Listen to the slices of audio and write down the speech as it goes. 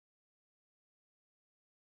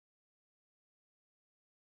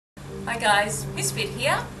Hi guys, Miss Fit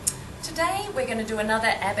here. Today we're going to do another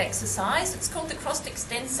ab exercise. It's called the Crossed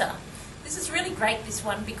Extensor. This is really great, this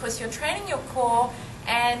one, because you're training your core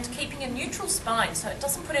and keeping a neutral spine so it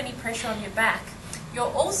doesn't put any pressure on your back.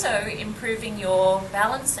 You're also improving your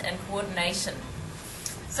balance and coordination.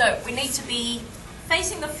 So we need to be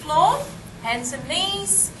facing the floor, hands and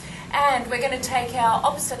knees, and we're going to take our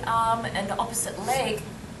opposite arm and opposite leg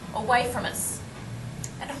away from us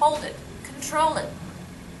and hold it, control it.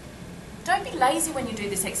 Don't be lazy when you do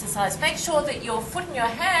this exercise. Make sure that your foot and your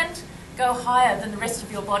hand go higher than the rest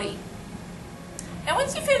of your body. Now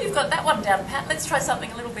once you feel you've got that one down pat, let's try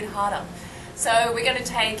something a little bit harder. So we're going to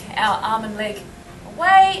take our arm and leg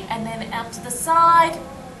away and then out to the side,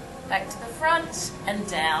 back to the front and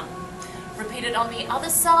down. Repeat it on the other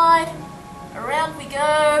side, around we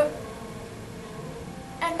go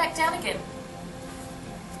and back down again.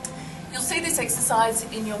 You'll see this exercise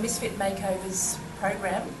in your Miss Fit MakeOvers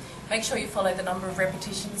program. Make sure you follow the number of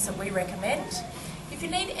repetitions that we recommend. If you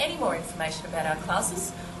need any more information about our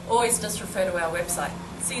classes, always just refer to our website.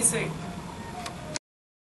 See you soon.